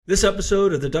This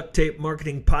episode of the Duct Tape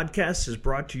Marketing Podcast is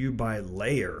brought to you by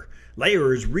Layer.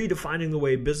 Layer is redefining the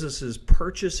way businesses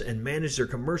purchase and manage their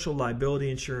commercial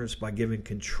liability insurance by giving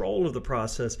control of the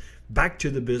process back to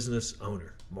the business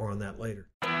owner. More on that later.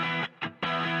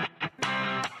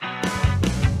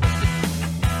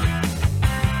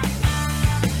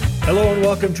 Hello and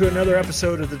welcome to another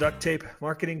episode of the Duct Tape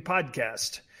Marketing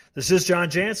Podcast. This is John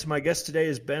Jantsch. My guest today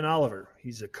is Ben Oliver.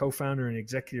 He's a co-founder and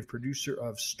executive producer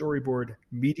of Storyboard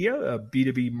Media, a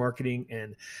B2B marketing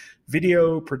and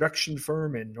video production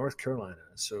firm in North Carolina.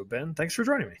 So, Ben, thanks for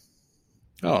joining me.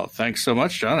 Oh, thanks so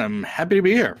much, John. I'm happy to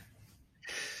be here.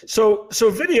 So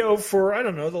video for,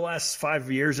 the last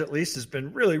 5 years at least has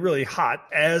been really, really hot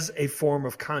as a form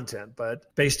of content.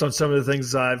 But based on some of the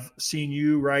things I've seen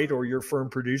you write or your firm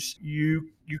produce, you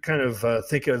kind of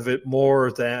think of it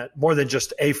more than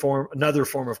just another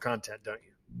form of content, don't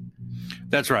you?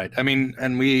 That's right. I mean,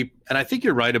 and I think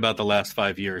you're right about the last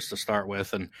 5 years to start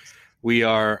with. And we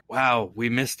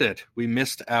missed it. We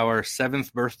missed our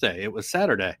 7th birthday. It was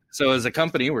Saturday. So as a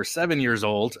company, we're 7 years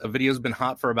old. A video's been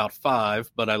hot for about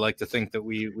 5, but I like to think that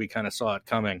we kind of saw it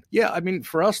coming. Yeah, I mean,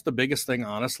 for us, the biggest thing,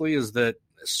 honestly, is that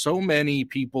so many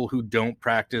people who don't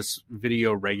practice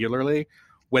video regularly,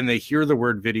 when they hear the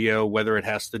word video, whether it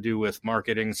has to do with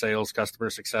marketing, sales, customer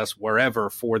success,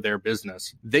 wherever for their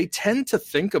business, they tend to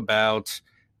think about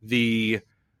the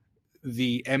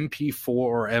MP4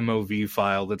 or MOV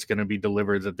file that's going to be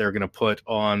delivered that they're going to put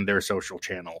on their social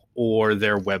channel or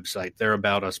their website, their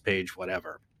About Us page,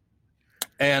 whatever.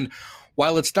 And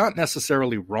while it's not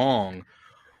necessarily wrong,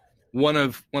 one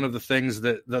of the things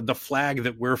that the flag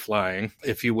that we're flying,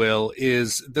 if you will,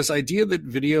 is this idea that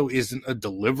video isn't a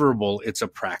deliverable, it's a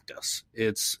practice.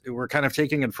 We're kind of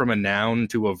taking it from a noun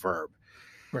to a verb.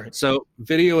 Right. So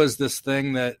video is this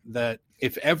thing that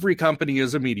if every company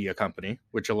is a media company,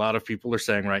 which a lot of people are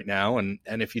saying right now, and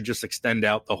if you just extend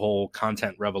out the whole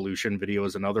content revolution, video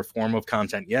is another form of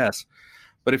content, yes.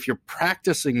 But if you're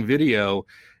practicing video,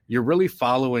 you're really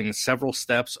following several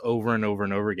steps over and over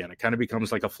and over again. It kind of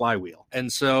becomes like a flywheel.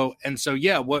 And so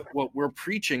yeah, what we're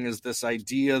preaching is this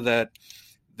idea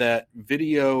that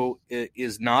video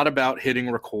is not about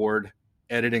hitting record,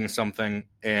 editing something,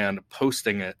 and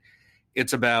posting it.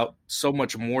 It's about so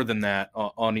much more than that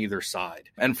on either side.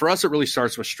 And for us, it really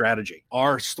starts with strategy.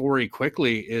 Our story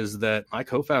quickly is that my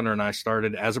co-founder and I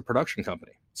started as a production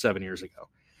company 7 years ago.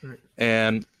 Right.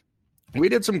 And we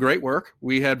did some great work.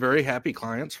 We had very happy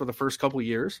clients for the first couple of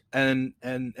years. And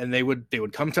they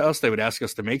would come to us. They would ask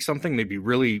us to make something. They'd be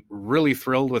really, really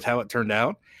thrilled with how it turned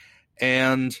out.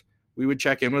 And we would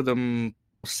check in with them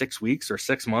 6 weeks or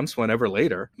 6 months, whenever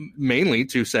later, mainly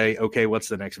to say, okay, what's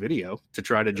the next video, to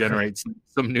try to generate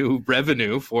some new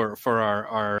revenue for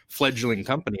our fledgling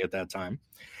company at that time.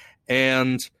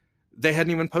 And they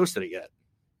hadn't even posted it yet,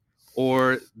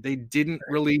 or they didn't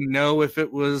really know if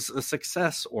it was a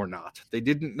success or not. They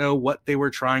didn't know what they were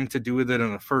trying to do with it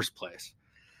in the first place.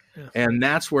 Yeah. And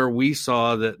that's where we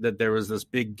saw that there was this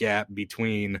big gap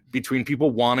between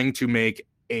people wanting to make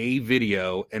a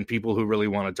video and people who really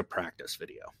wanted to practice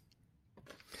video.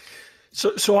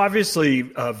 So obviously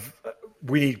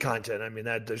we need content. I mean,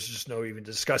 that there's just no even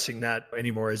discussing that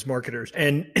anymore as marketers.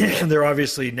 And there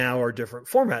obviously now are different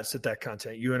formats that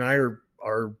content. You and I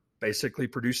are basically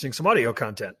producing some audio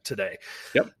content today.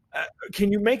 Yep.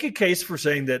 Can you make a case for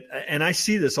saying that, and I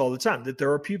see this all the time, that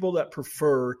there are people that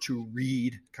prefer to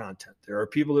read content. There are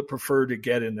people that prefer to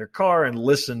get in their car and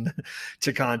listen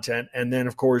to content. And then,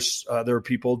 of course, there are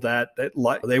people that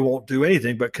they won't do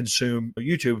anything but consume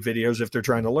YouTube videos if they're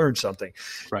trying to learn something.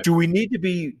 Right. Do we need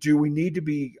to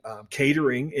be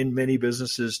catering in many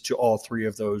businesses to all three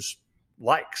of those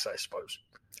likes, I suppose?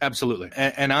 Absolutely.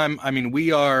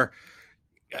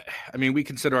 We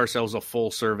consider ourselves a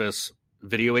full service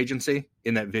video agency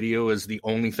in that video is the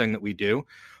only thing that we do.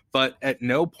 But at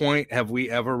no point have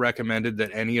we ever recommended that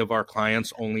any of our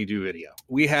clients only do video.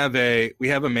 We have a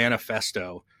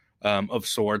manifesto of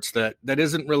sorts that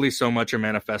isn't really so much a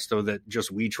manifesto that just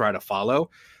we try to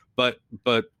follow, but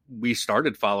we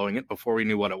started following it before we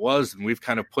knew what it was, and we've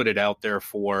kind of put it out there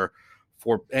for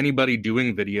anybody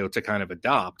doing video to kind of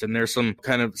adopt. And there's some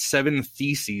kind of 7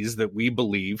 theses that we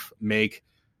believe make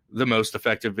the most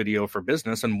effective video for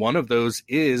business. And one of those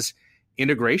is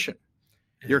integration.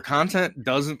 Your content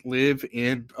doesn't live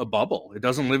in a bubble. It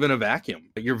doesn't live in a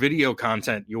vacuum. Your video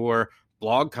content, your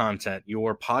blog content,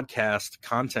 your podcast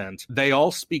content, they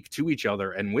all speak to each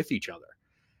other and with each other.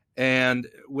 And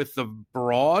with the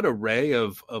broad array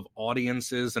of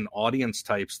audiences and audience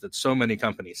types that so many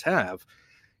companies have,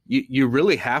 you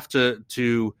really have to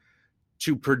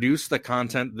to produce the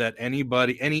content that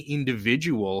any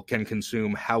individual can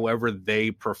consume however they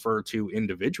prefer to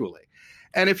individually.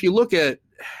 And if you look at,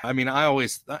 I mean,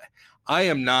 I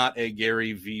am not a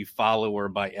Gary Vee follower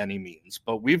by any means,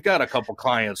 but we've got a couple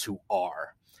clients who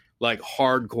are like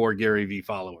hardcore Gary Vee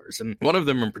followers. And one of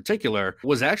them in particular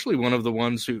was actually one of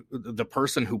the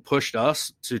person who pushed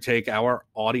us to take our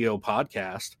audio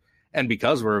podcast, and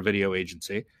because we're a video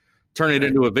agency, turn it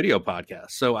into a video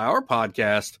podcast. So our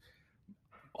podcast,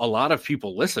 a lot of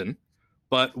people listen,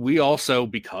 but we also,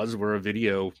 because we're a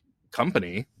video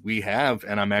company, we have,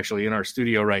 and I'm actually in our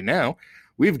studio right now,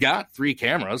 we've got 3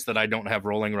 cameras that I don't have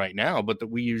rolling right now, but that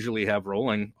we usually have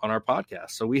rolling on our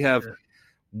podcast. So we have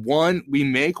we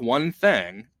make one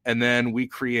thing, and then we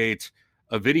create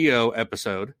a video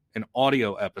episode, an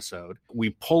audio episode. We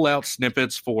pull out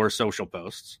snippets for social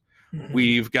posts. Mm-hmm.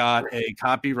 We've got a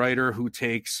copywriter who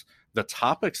takes the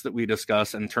topics that we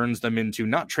discuss and turns them into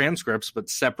not transcripts, but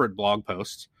separate blog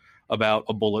posts about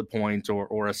a bullet point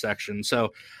or a section.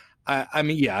 So, I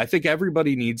mean, I think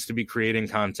everybody needs to be creating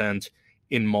content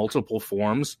in multiple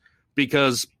forms,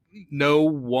 because no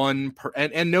one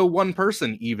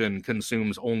person even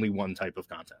consumes only one type of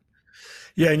content.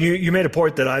 Yeah, and you made a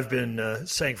point that I've been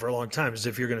saying for a long time, is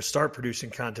if you're going to start producing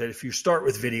content, if you start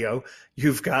with video,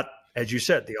 you've got, as you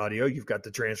said, the audio, you've got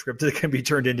the transcript that can be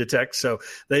turned into text. So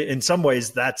in some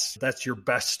ways, that's your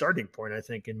best starting point, I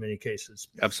think, in many cases.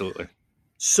 Absolutely.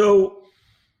 So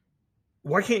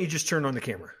why can't you just turn on the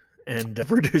camera and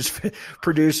produce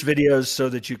videos so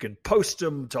that you can post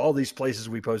them to all these places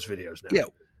we post videos now? Yeah,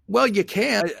 well, you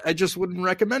can. I just wouldn't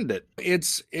recommend it.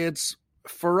 It's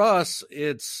for us,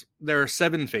 there are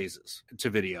 7 phases to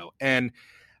video, and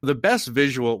the best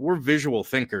we're visual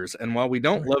thinkers. And while we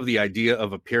don't love the idea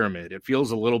of a pyramid, it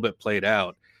feels a little bit played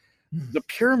out. The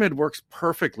pyramid works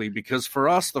perfectly because for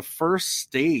us, the first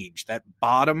stage, that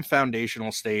bottom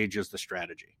foundational stage, is the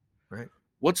strategy. Right.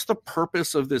 What's the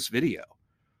purpose of this video?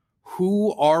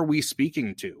 Who are we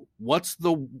speaking to?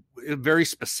 Very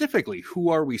specifically, who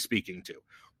are we speaking to?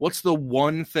 What's the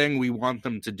one thing we want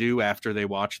them to do after they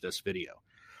watch this video,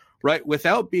 right?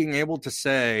 Without being able to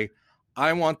say,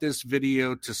 I want this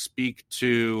video to speak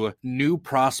to new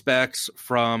prospects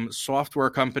from software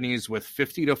companies with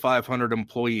 50 to 500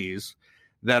 employees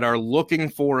that are looking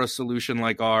for a solution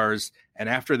like ours. And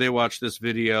after they watch this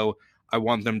video, I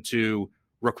want them to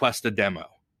request a demo.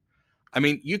 I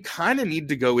mean, you kind of need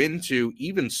to go into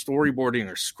even storyboarding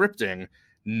or scripting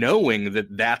knowing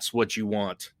that that's what you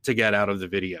want to get out of the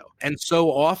video. And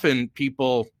so often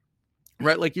people,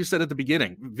 right, like you said at the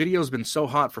beginning, video has been so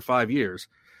hot for 5 years.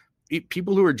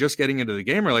 People who are just getting into the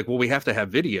game are like, well, we have to have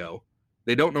video.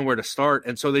 They don't know where to start.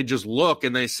 And so they just look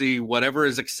and they see whatever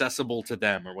is accessible to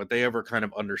them or what they ever kind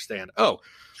of understand. Oh,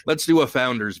 let's do a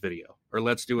founders video, or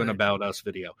let's do an about us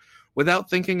video, without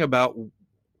thinking about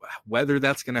whether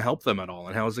that's going to help them at all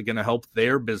and how is it going to help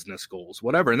their business goals,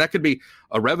 whatever. And that could be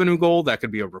a revenue goal, that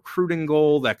could be a recruiting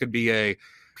goal, that could be a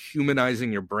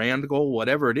humanizing your brand goal,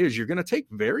 whatever it is. You're going to take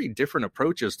very different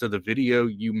approaches to the video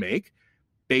you make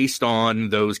based on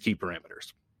those key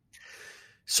parameters.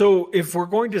 So if we're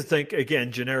going to think,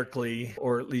 again, generically,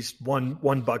 or at least one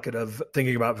bucket of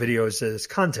thinking about videos as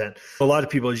content, a lot of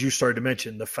people, as you started to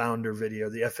mention, the founder video,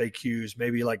 the FAQs,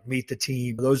 maybe like Meet the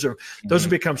Team, those have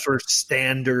become sort of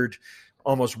standard,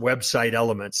 almost website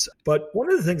elements. But one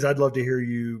of the things I'd love to hear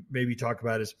you maybe talk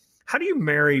about is, how do you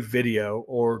marry video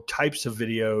or types of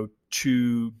video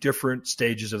to different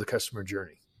stages of the customer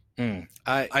journey?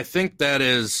 I think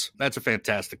that's a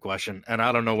fantastic question. And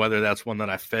I don't know whether that's one that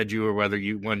I fed you or whether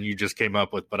one you just came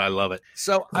up with, but I love it.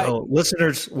 So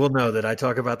listeners will know that I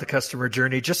talk about the customer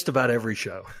journey just about every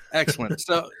show. Excellent.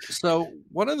 So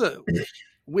one of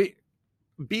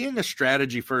being a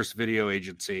strategy first video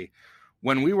agency,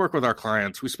 when we work with our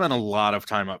clients, we spend a lot of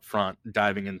time up front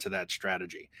diving into that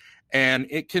strategy. And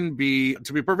it can be,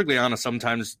 to be perfectly honest,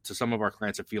 sometimes to some of our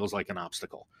clients, it feels like an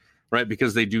obstacle, right?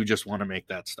 Because they do just want to make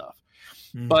that stuff.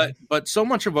 Mm-hmm. But so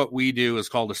much of what we do is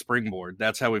called a springboard.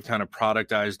 That's how we've kind of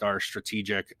productized our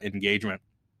strategic engagement.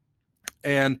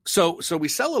 And so we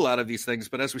sell a lot of these things,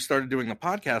 but as we started doing the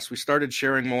podcast, we started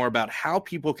sharing more about how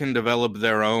people can develop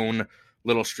their own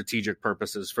little strategic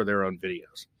purposes for their own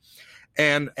videos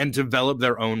and develop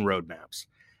their own roadmaps.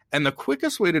 And the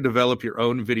quickest way to develop your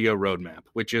own video roadmap,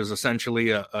 which is essentially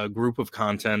a group of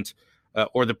content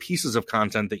or the pieces of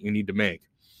content that you need to make,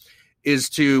 is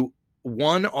to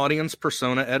one audience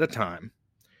persona at a time,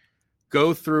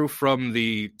 go through from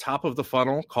the top of the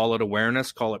funnel, call it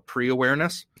awareness, call it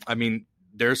pre-awareness. I mean,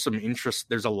 there's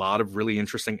a lot of really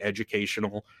interesting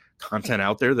educational content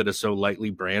out there that is so lightly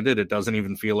branded, it doesn't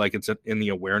even feel like it's in the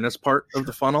awareness part of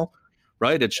the funnel,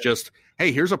 right? It's just,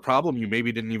 hey, here's a problem you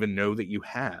maybe didn't even know that you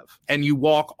have. And you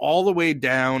walk all the way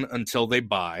down until they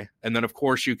buy. And then, of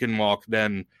course, you can walk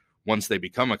then once they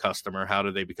become a customer, how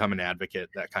do they become an advocate,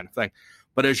 that kind of thing.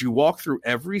 But as you walk through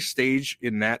every stage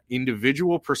in that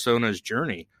individual persona's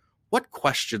journey, what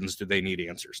questions do they need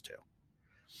answers to?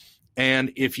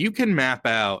 And if you can map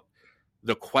out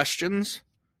the questions,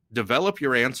 develop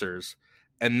your answers,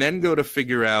 and then go to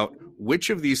figure out which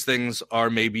of these things are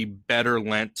maybe better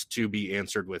lent to be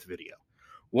answered with video.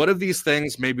 What of these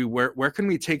things maybe where can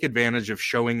we take advantage of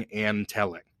showing and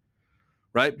telling?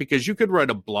 Right? Because you could write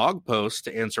a blog post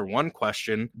to answer one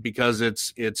question because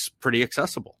it's pretty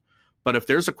accessible. But if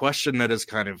there's a question that is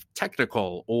kind of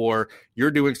technical, or you're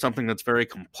doing something that's very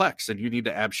complex and you need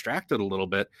to abstract it a little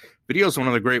bit, video is one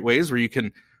of the great ways where you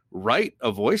can write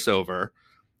a voiceover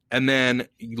and then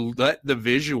you let the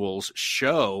visuals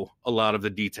show a lot of the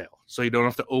detail. So you don't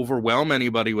have to overwhelm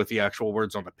anybody with the actual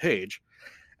words on the page.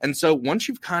 And so once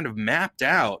you've kind of mapped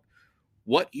out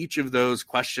what each of those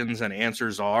questions and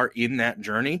answers are in that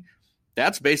journey,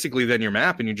 that's basically then your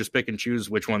map, and you just pick and choose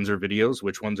which ones are videos,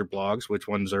 which ones are blogs, which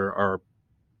ones are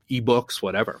ebooks,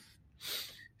 whatever.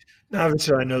 Now,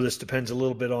 obviously, I know this depends a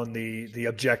little bit on the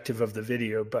objective of the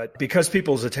video, but because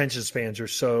people's attention spans are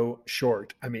so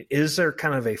short, I mean, is there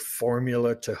kind of a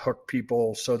formula to hook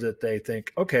people so that they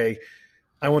think, okay,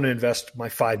 I want to invest my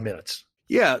 5 minutes?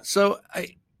 Yeah. So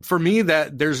for me,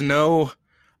 that there's no,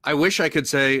 I wish I could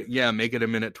say, yeah, make it a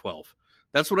minute 12.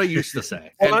 That's what I used to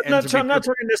say. Well, I'm not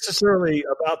talking necessarily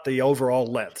about the overall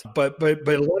length, but a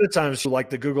lot of times, like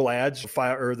the Google ads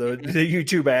or the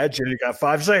YouTube ads, you got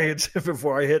 5 seconds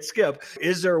before I hit skip.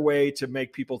 Is there a way to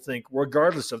make people think,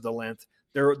 regardless of the length,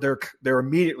 they're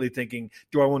immediately thinking,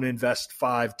 do I want to invest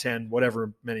 5, 10,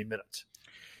 whatever many minutes?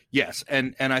 Yes,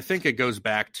 and I think it goes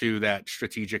back to that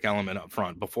strategic element up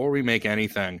front. Before we make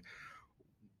anything,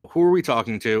 who are we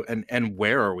talking to, and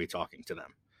where are we talking to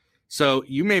them? So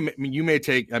you may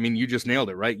take, I mean, you just nailed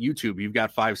it, right? YouTube, you've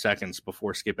got 5 seconds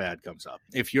before skip ad comes up.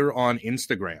 If you're on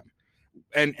Instagram,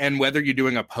 and whether you're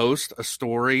doing a post, a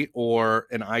story, or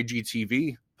an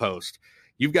IGTV post,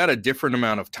 you've got a different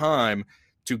amount of time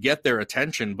to get their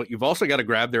attention, but you've also got to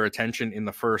grab their attention in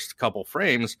the first couple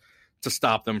frames to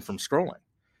stop them from scrolling.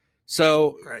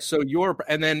 So, right.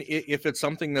 And then if it's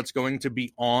something that's going to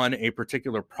be on a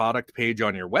particular product page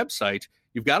on your website,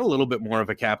 you've got a little bit more of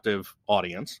a captive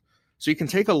audience. So you can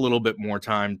take a little bit more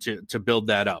time to build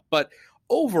that up. But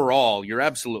overall, you're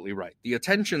absolutely right. The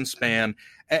attention span,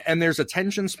 and there's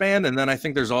attention span, and then I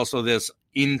think there's also this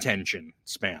intention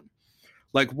span.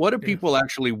 Like, what do people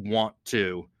actually want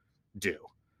to do,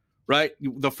 right?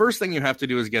 The first thing you have to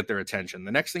do is get their attention.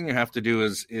 The next thing you have to do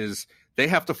is they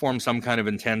have to form some kind of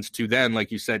intent to then,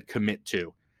 like you said, commit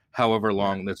to however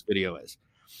long this video is.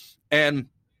 And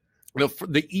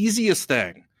the easiest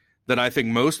thing that I think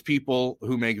most people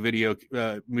who make video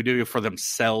for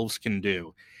themselves can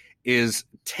do is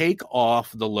take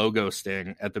off the logo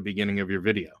sting at the beginning of your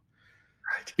video.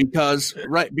 Because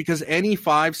any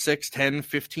 5, 6, 10,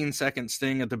 15 second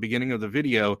sting at the beginning of the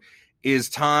video is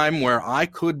time where I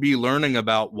could be learning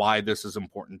about why this is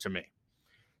important to me.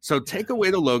 So take away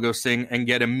the logo sting and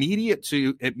get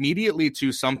immediately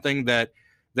to something that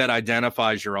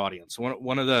identifies your audience.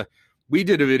 We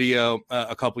did a video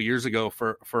a couple years ago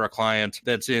for a client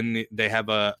they have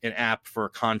an app for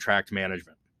contract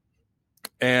management.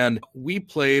 And we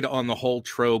played on the whole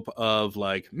trope of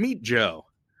like, meet Joe.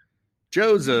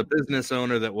 Joe's a business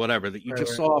owner that you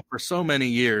just saw for so many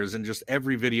years, and just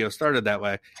every video started that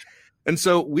way. And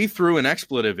so we threw an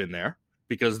expletive in there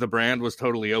because the brand was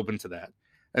totally open to that.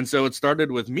 And so it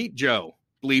started with meet Joe,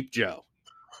 bleep Joe,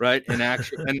 right? In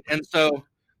action. and so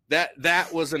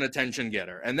that was an attention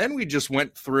getter. And then we just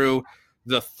went through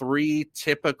the 3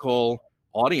 typical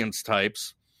audience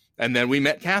types. And then we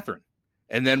met Catherine.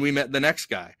 And then we met the next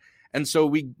guy. And so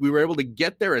we were able to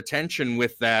get their attention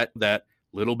with that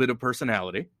little bit of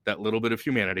personality, that little bit of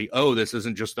humanity. Oh, this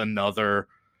isn't just another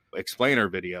explainer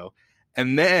video.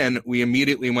 And then we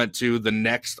immediately went to the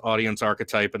next audience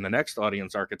archetype and the next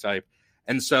audience archetype.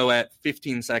 And so at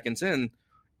 15 seconds in,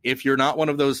 if you're not one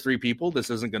of those 3 people, this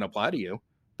isn't going to apply to you.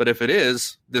 But if it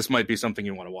is, this might be something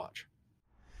you want to watch.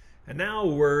 And now a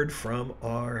word from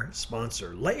our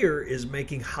sponsor. Layer is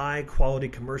making high-quality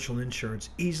commercial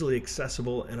insurance easily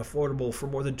accessible and affordable for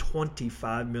more than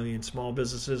 25 million small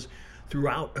businesses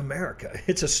throughout America.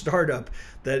 It's a startup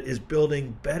that is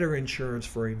building better insurance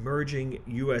for emerging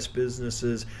U.S.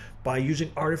 businesses by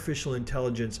using artificial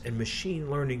intelligence and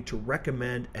machine learning to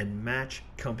recommend and match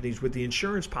companies with the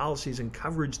insurance policies and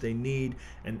coverage they need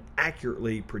and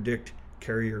accurately predict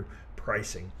carrier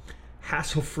pricing.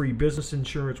 hassle-free business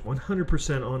insurance,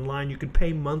 100% online. You can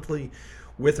pay monthly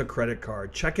with a credit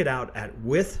card. Check it out at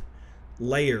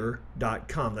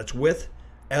withlayr.com. That's with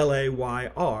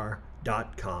LAYR.com.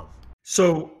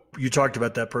 So you talked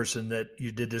about that person that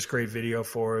you did this great video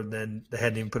for, and then they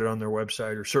hadn't even put it on their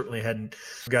website, or certainly hadn't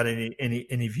got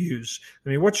any views. I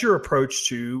mean, what's your approach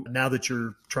to, now that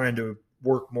you're trying to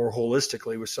work more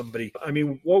holistically with somebody? I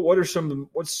mean, what's some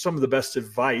of the best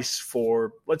advice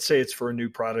for, let's say it's for a new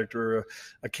product or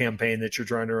a campaign that you're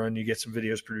trying to run, you get some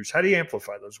videos produced. How do you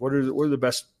amplify those? What are the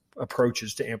best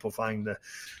approaches to amplifying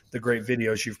the great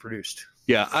videos you've produced?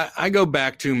 Yeah, I go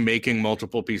back to making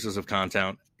multiple pieces of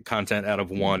content out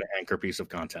of one anchor piece of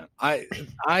content.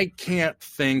 I can't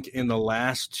think in the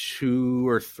last 2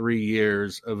 or 3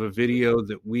 years of a video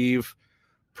that we've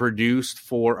produced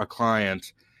for a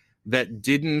client that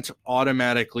didn't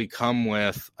automatically come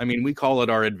with, I mean, we call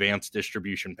it our advanced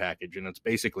distribution package, and it's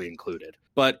basically included,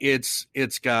 but it's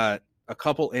got a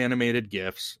couple animated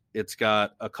GIFs. It's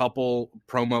got a couple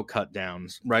promo cut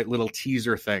downs, right? Little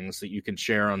teaser things that you can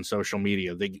share on social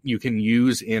media that you can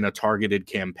use in a targeted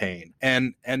campaign.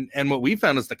 And what we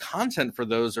found is the content for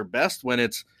those are best when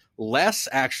it's less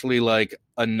actually like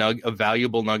a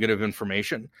valuable nugget of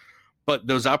information, but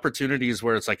those opportunities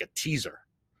where it's like a teaser,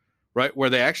 right? Where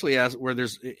they actually ask, where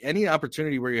there's any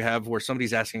opportunity where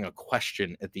somebody's asking a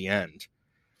question at the end,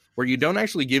 where you don't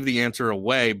actually give the answer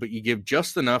away, but you give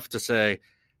just enough to say,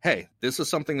 hey, this is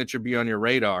something that should be on your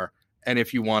radar. And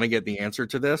if you want to get the answer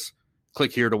to this,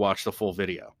 click here to watch the full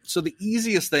video. So the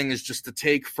easiest thing is just to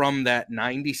take from that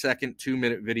 90-second,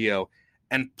 2-minute video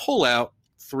and pull out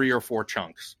 3 or 4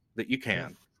 chunks that you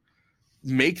can.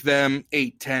 Make them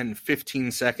 8, 10,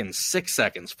 15 seconds, 6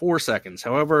 seconds, 4 seconds,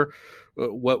 however,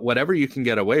 whatever you can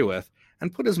get away with,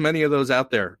 and put as many of those out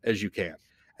there as you can.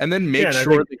 And then make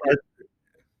sure that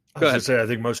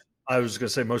I was going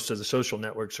to say most of the social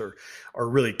networks are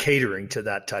really catering to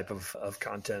that type of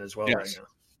content as well right now.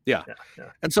 Yeah.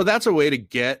 And so that's a way to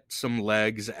get some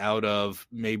legs out of,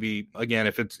 maybe, again,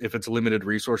 if it's limited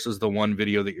resources, the one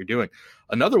video that you're doing.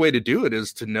 Another way to do it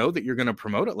is to know that you're going to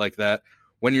promote it like that.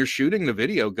 When you're shooting the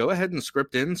video, go ahead and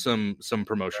script in some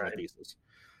promotional pieces.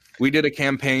 We did a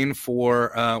campaign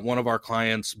for one of our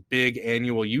clients' big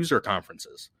annual user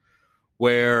conferences,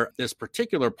 where this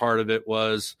particular part of it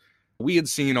was, we had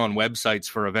seen on websites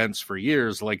for events for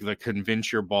years, like the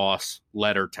Convince Your Boss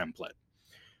letter template,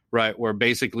 right? Where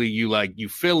basically you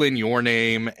fill in your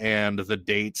name and the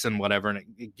dates and whatever, and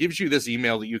it gives you this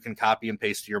email that you can copy and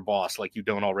paste to your boss, like you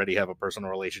don't already have a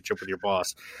personal relationship with your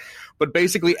boss, but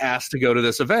basically ask to go to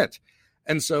this event.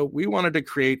 And so we wanted to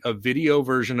create a video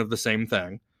version of the same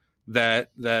thing that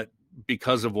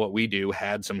because of what we do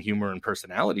had some humor and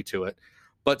personality to it.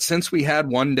 But since we had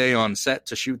one day on set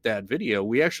to shoot that video,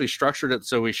 we actually structured it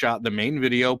so we shot the main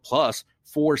video plus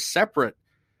 4 separate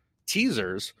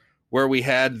teasers where we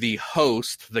had the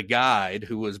host, the guide,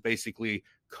 who was basically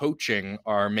coaching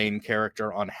our main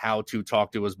character on how to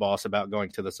talk to his boss about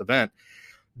going to this event,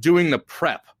 doing the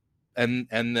prep. And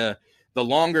the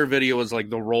longer video was like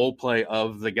the role play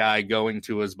of the guy going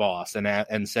to his boss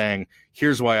and saying,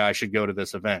 here's why I should go to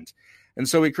this event. And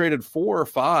so we created 4 or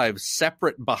 5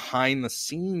 separate behind the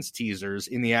scenes teasers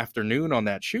in the afternoon on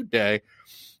that shoot day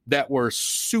that were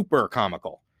super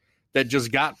comical, that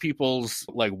just got people's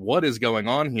like, what is going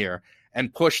on here,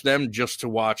 and pushed them just to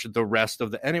watch the rest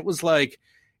of and it was like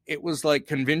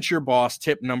Convince Your Boss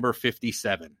tip number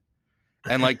 57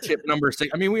 and like tip number 6.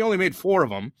 I mean, we only made 4 of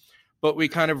them, but we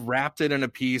kind of wrapped it in a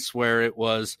piece where it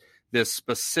was this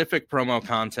specific promo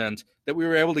content that we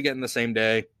were able to get in the same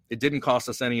day. It didn't cost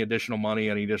us any additional money,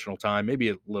 any additional time, maybe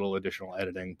a little additional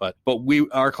editing, but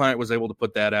our client was able to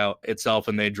put that out itself,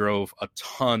 and they drove a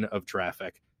ton of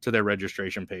traffic to their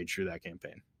registration page through that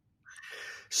campaign.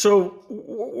 So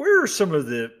where are some of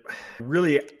the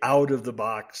really out of the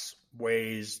box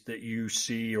ways that you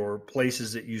see, or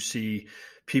places that you see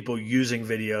people using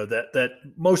video that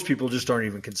most people just aren't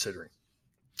even considering?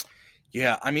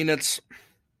 Yeah, I mean,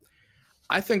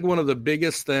 I think one of the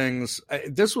biggest things,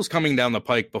 this was coming down the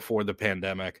pike before the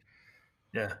pandemic.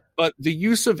 Yeah. But the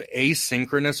use of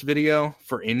asynchronous video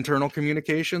for internal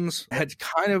communications had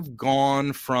kind of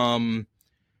gone from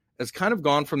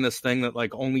this thing that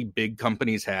like only big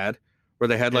companies had, where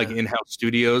they had like in-house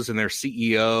studios and their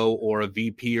CEO or a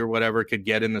VP or whatever could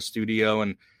get in the studio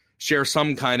and share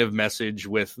some kind of message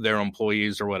with their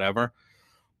employees or whatever.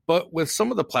 But with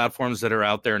some of the platforms that are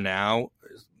out there now,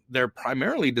 they're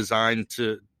primarily designed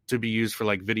to be used for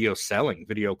like video selling,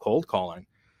 video cold calling.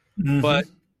 Mm-hmm. But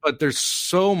but there's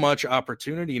so much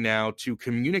opportunity now to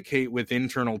communicate with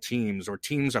internal teams or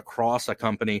teams across a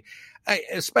company,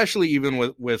 especially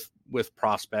even with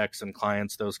prospects and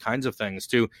clients, those kinds of things,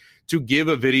 to give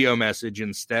a video message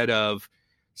instead of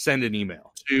send an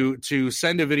email, to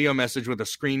send a video message with a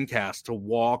screencast, to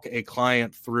walk a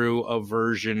client through a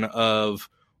version of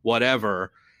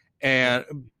whatever.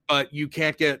 But you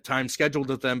can't get time scheduled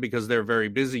with them because they're very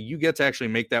busy. You get to actually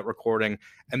make that recording,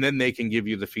 and then they can give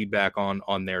you the feedback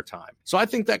on their time. So I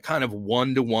think that kind of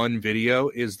one-to-one video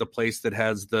is the place that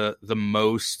has the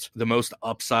most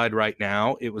upside right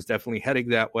now. It was definitely heading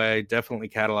that way, definitely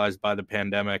catalyzed by the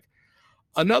pandemic.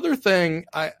 Another thing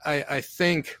I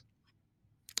think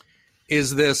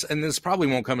is this, and this probably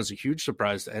won't come as a huge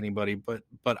surprise to anybody, but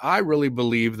I really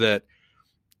believe that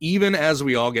even as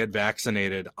we all get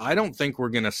vaccinated, I don't think we're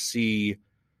going to see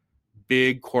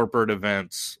big corporate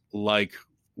events like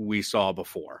we saw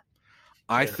before.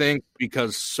 I think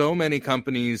because so many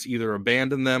companies either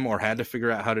abandoned them or had to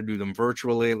figure out how to do them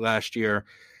virtually last year,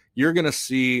 you're going to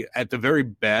see at the very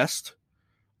best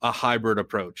a hybrid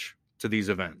approach to these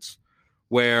events,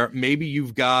 where maybe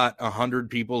you've got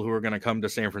 100 people who are going to come to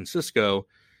San Francisco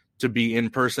to be in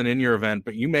person in your event,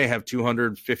 but you may have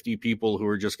 250 people who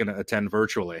are just going to attend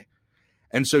virtually.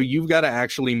 And so you've got to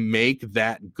actually make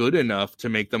that good enough to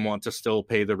make them want to still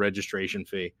pay the registration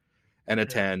fee and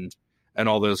attend and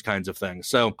all those kinds of things.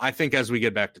 So I think as we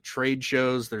get back to trade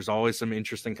shows, there's always some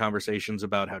interesting conversations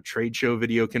about how trade show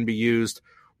video can be used.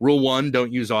 Rule 1,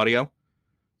 don't use audio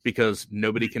because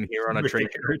nobody can hear on a trade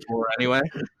show floor anyway.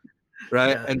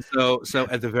 Right. Yeah. And so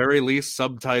at the very least,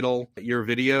 subtitle your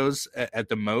videos. At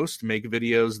the most, make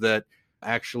videos that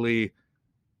actually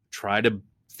try to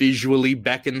visually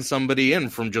beckon somebody in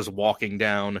from just walking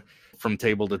down from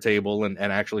table to table and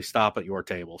actually stop at your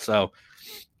table. So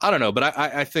I don't know, but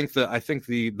I think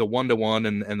the one-to-one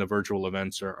and the virtual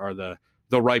events are the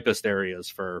ripest areas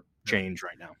for change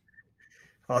right now.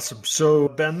 Awesome. So,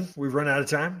 Ben, we've run out of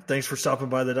time. Thanks for stopping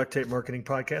by the Duct Tape Marketing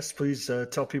Podcast. Please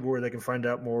tell people where they can find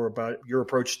out more about your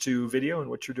approach to video and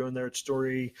what you're doing there at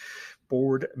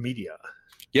Storyboard Media.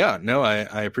 Yeah, no,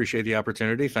 I appreciate the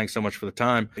opportunity. Thanks so much for the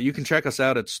time. You can check us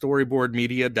out at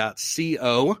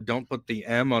storyboardmedia.co. Don't put the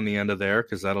M on the end of there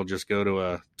because that'll just go to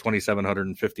a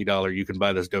 $2,750 you can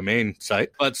buy this domain site.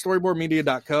 But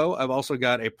storyboardmedia.co, I've also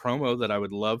got a promo that I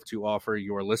would love to offer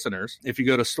your listeners. If you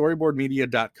go to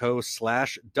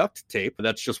storyboardmedia.co/duct tape,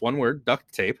 that's just one word,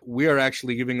 duct tape, we are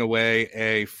actually giving away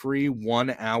a free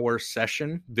 1-hour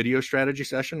session, video strategy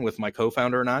session with my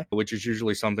co-founder and I, which is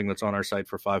usually something that's on our site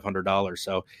for $500.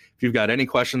 So if you've got any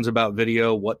questions about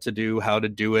video, what to do, how to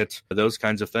do it, those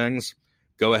kinds of things,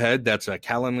 go ahead. That's a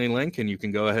Calendly link, and you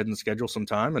can go ahead and schedule some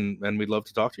time, and we'd love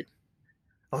to talk to you.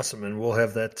 Awesome. And we'll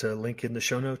have that link in the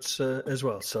show notes as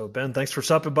well. So, Ben, thanks for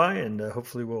stopping by, and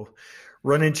hopefully we'll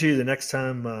run into you the next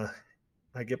time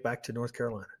I get back to North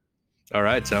Carolina. All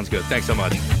right. Sounds good. Thanks so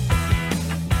much.